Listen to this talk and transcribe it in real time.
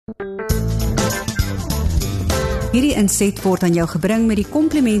Hierdie inset word aan jou gebring met die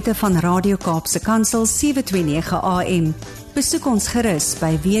komplimente van Radio Kaapse Kansel 729 AM. Besoek ons gerus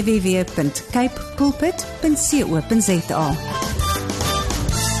by www.capepulpit.co.za.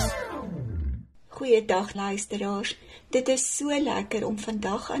 Goeiedag luisteraars, dit is so lekker om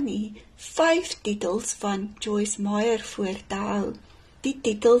vandag aan u 5 titels van Joyce Meyer voor te hou. Die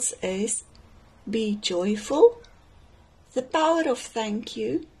titels is Be Joyful, The Power of Thank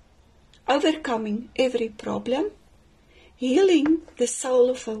You, Overcoming Every Problem, Healing the Soul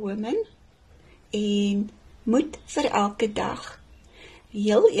of a Woman en Moed vir elke dag.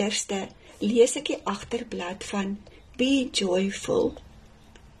 Heel eerste lees ek die agterblad van Be Joyful.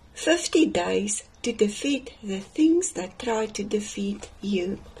 50 days to defeat the things that try to defeat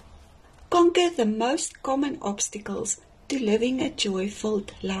you. Conquer the most common obstacles to living a joyful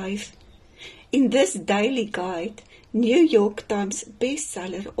life. In this daily guide, New York Times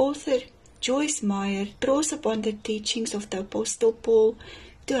bestseller author Joyce Meyer draws upon the teachings of the Apostle Paul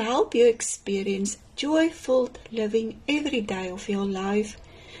to help you experience joyful living every day of your life.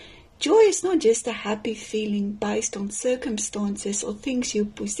 Joy is not just a happy feeling based on circumstances or things you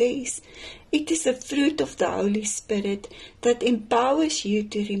possess. It is a fruit of the Holy Spirit that empowers you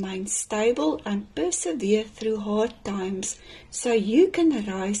to remain stable and persevere through hard times so you can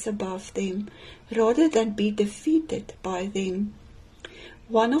rise above them rather than be defeated by them.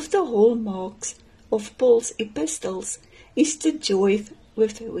 One of the hallmarks of Paul's epistles is the joy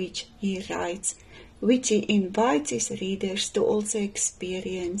with which he writes, which he invites his readers to also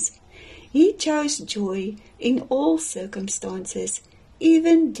experience. He chose joy in all circumstances,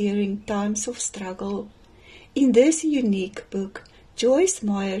 even during times of struggle. In this unique book, Joyce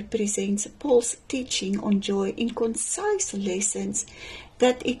Meyer presents Paul's teaching on joy in concise lessons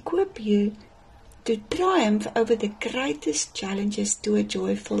that equip you to triumph over the greatest challenges to a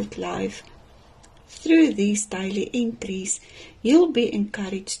joyful life. Through these daily entries, you'll be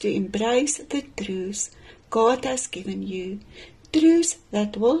encouraged to embrace the truths God has given you, truths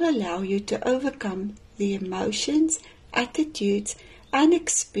that will allow you to overcome the emotions, attitudes, and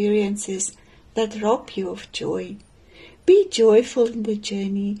experiences that rob you of joy. Be joyful in the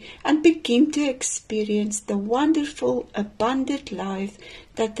journey and begin to experience the wonderful, abundant life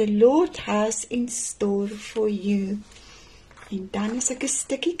that the Lord has in store for you. En dan as ek 'n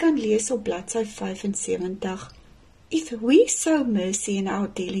stukkie kan lees op bladsy 75. If we sow mercy in our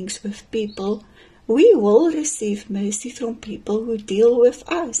dealings with people, we will receive mercy from people who deal with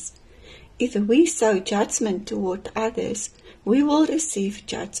us. If we sow judgment toward others, we will receive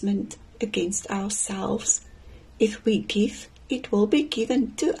judgment against ourselves. If we give, it will be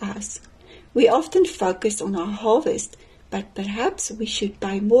given to us. We often focus on our harvest, but perhaps we should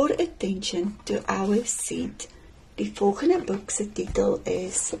pay more attention to our seed. Die volgende boek se titel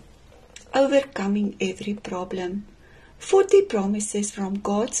is Overcoming Every Problem. 40 promises from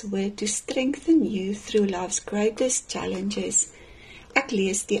God's Word to strengthen you through life's greatest challenges. Ek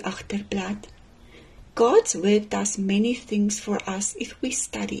lees die agterblad. God's Word does many things for us if we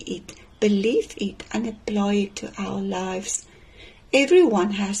study it, believe it, and apply it to our lives.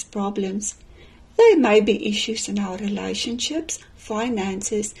 Everyone has problems. There may be issues in our relationships,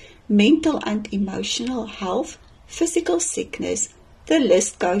 finances, mental and emotional health, physical sickness. The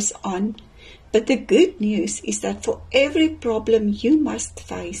list goes on. But the good news is that for every problem you must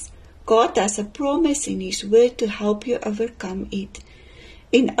face, God has a promise in His Word to help you overcome it.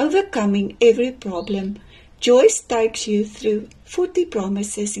 In overcoming every problem, Joyce takes you through 40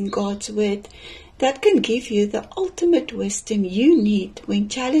 promises in God's Word that can give you the ultimate wisdom you need when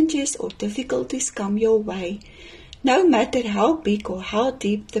challenges or difficulties come your way. No matter how big or how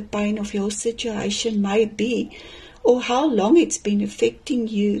deep the pain of your situation may be, or how long it's been affecting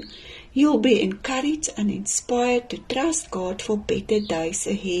you, you'll be encouraged and inspired to trust God for better days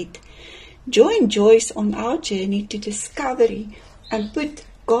ahead. Join Joyce on our journey to discovery and put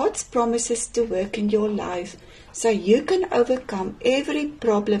God's promises to work in your life so you can overcome every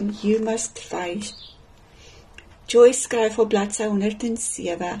problem you must face. Joyce skryf op bladsy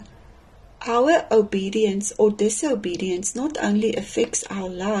 107. Our obedience or disobedience not only affects our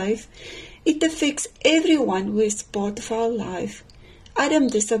life, it affects everyone who is part of our life. Adam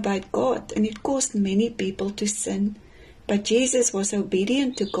disobeyed God and it caused many people to sin. But Jesus was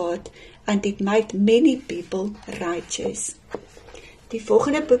obedient to God and it made many people righteous. Die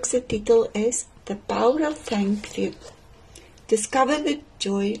volgende boek se titel is The Power of Thank You. Discover the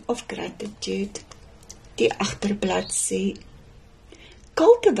Joy of Gratitude. Die agterblad sê,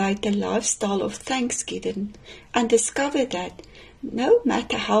 cultivate a lifestyle of thanksgiving and discover that no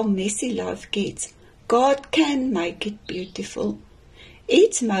matter how messy life gets, God can make it beautiful.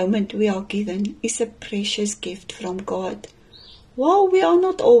 Each moment we are given is a precious gift from God. While we are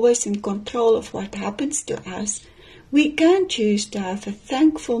not always in control of what happens to us, we can choose to have a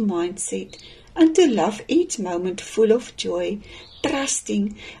thankful mindset and to love each moment full of joy,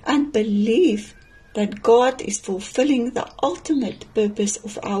 trusting and believe that God is fulfilling the ultimate purpose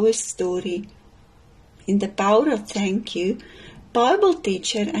of our story. In The Power of Thank You, Bible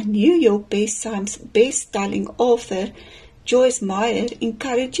teacher and New York Times best-selling author Joyce Meyer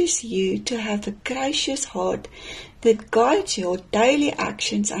encourages you to have a gracious heart that guides your daily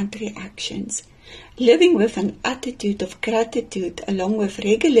actions and reactions. Living with an attitude of gratitude along with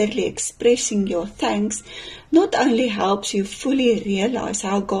regularly expressing your thanks not only helps you fully realize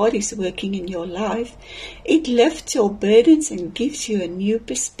how God is working in your life, it lifts your burdens and gives you a new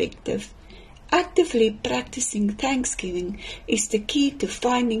perspective. Actively practicing thanksgiving is the key to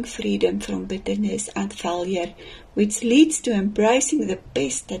finding freedom from bitterness and failure, which leads to embracing the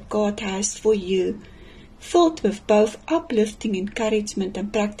best that God has for you. Filled with both uplifting encouragement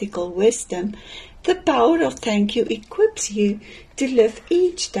and practical wisdom, The Power of Thank You equips you to live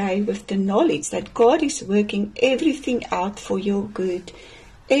each day with the knowledge that God is working everything out for your good,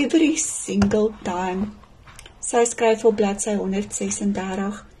 every single time. Sy skryf op bladsy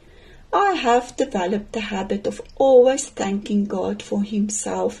 136. I have developed the habit of always thanking God for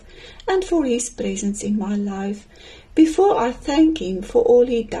Himself and for His presence in my life before I thank Him for all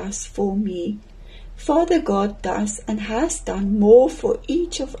He does for me. Father God does and has done more for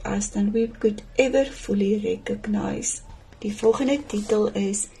each of us than we could ever fully recognize. Die volgende titel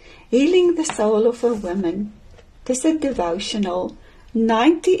is Healing the Soul of a Woman. Dis 'n devotional,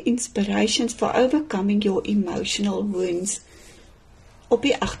 90 inspirations for overcoming your emotional wounds. Op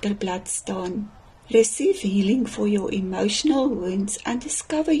die agterblad staan, Receive healing for your emotional wounds and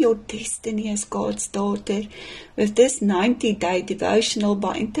discover your destiny as God's daughter with this 90-day devotional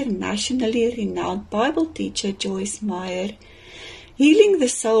by internationally renowned Bible teacher Joyce Meyer. Healing the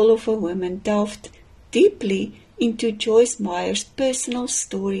Soul of a Woman delved deeply into Joyce Meyer's personal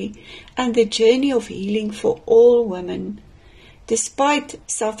story and the journey of healing for all women. Despite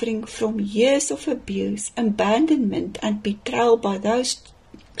suffering from years of abuse, abandonment, and betrayal by those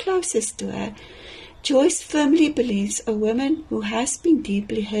closest to her, Joyce firmly believes a woman who has been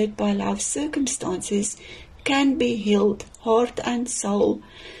deeply hurt by life circumstances can be healed, heart and soul.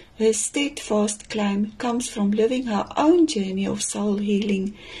 Her steadfast claim comes from living her own journey of soul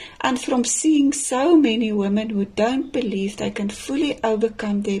healing and from seeing so many women who don't believe they can fully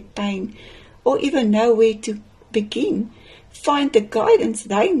overcome their pain or even know where to begin, find the guidance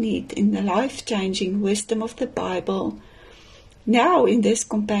they need in the life-changing wisdom of the Bible. Now, in this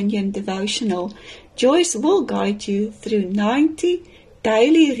companion devotional, Joyce will guide you through 90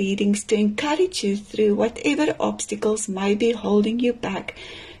 daily readings to encourage you through whatever obstacles may be holding you back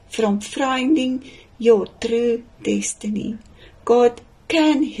from finding your true destiny. God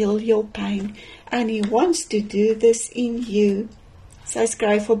can heal your pain, and He wants to do this in you. Sy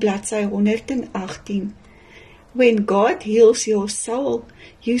skryf op bladsy 118. When God heals your soul,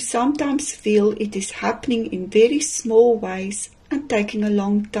 you sometimes feel it is happening in very small ways and taking a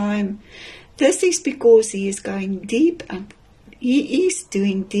long time. This is because He is doing deep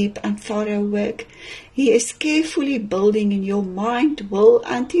and thorough work. He is carefully building in your mind, will,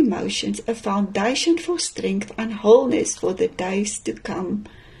 and emotions a foundation for strength and wholeness for the days to come.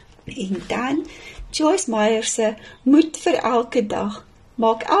 En dan, Joyce Meyer se moed vir elke dag.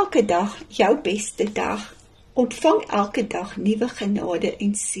 Maak elke dag jou beste dag. Ontvang elke dag nuwe genade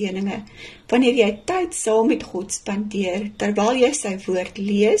en seëninge. Wanneer jy tyd saam met God spandeer, terwyl jy sy woord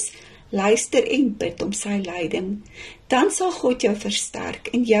lees, luister en bid om sy leiding, dan sal God jou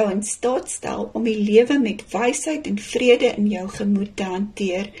versterk en jou in staat stel om die lewe met wysheid en vrede in jou gemoed te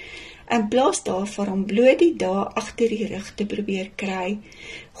hanteer, in plaas daarvan om bloot die dae agter die rug te probeer kry.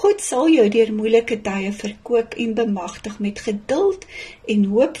 God sal jou deur moeilike tye verkoop en bemagtig met geduld en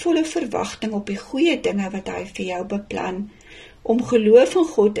hoopvolle verwagting op die goeie dinge wat hy vir jou beplan. Om geloof in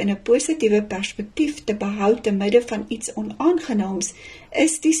God in 'n positiewe perspektief te behou te midde van iets onaangenaams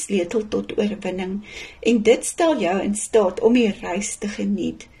is die sleutel tot oorwinning, en dit stel jou in staat om die reis te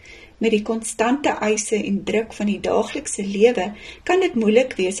geniet. Met die konstante eise en druk van die daaglikse lewe kan dit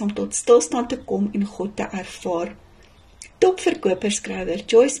moeilik wees om tot stilstand te kom en God te ervaar. Topverkoperskrywer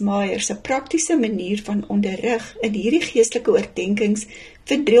Joyce Meyer se praktiese manier van onderrig in hierdie geestelike oordeenkings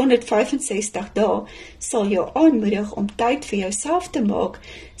vir 365 dae sal jou aanmoedig om tyd vir jouself te maak,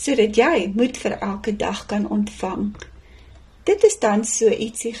 sodat jy moed vir elke dag kan ontvang. Dit is dan so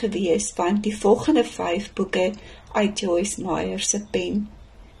ietsie gewees van die volgende 5 boeke uit Joyce Meyer se pen.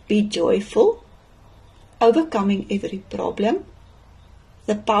 Be Joyful, Overcoming Every Problem,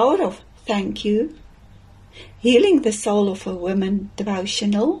 The Power of Thank You, Healing the Soul of a Woman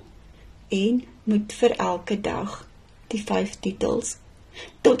devotional en Moed vir elke dag, die 5 titels.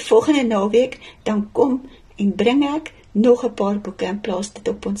 Tot volgende naweek, dan kom en bring ek nog 'n paar boeke en plaas dit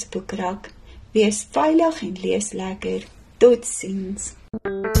op ons boekrak. Wees veilig en lees lekker. Totsiens.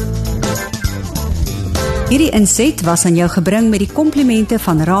 Hierdie inset was aan jou gebring met die komplimente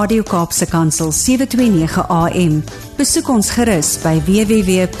van Radio Kaapse Kansel 729 AM. Besoek ons gerus by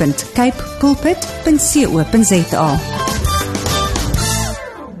www.cape pulpit.co.za.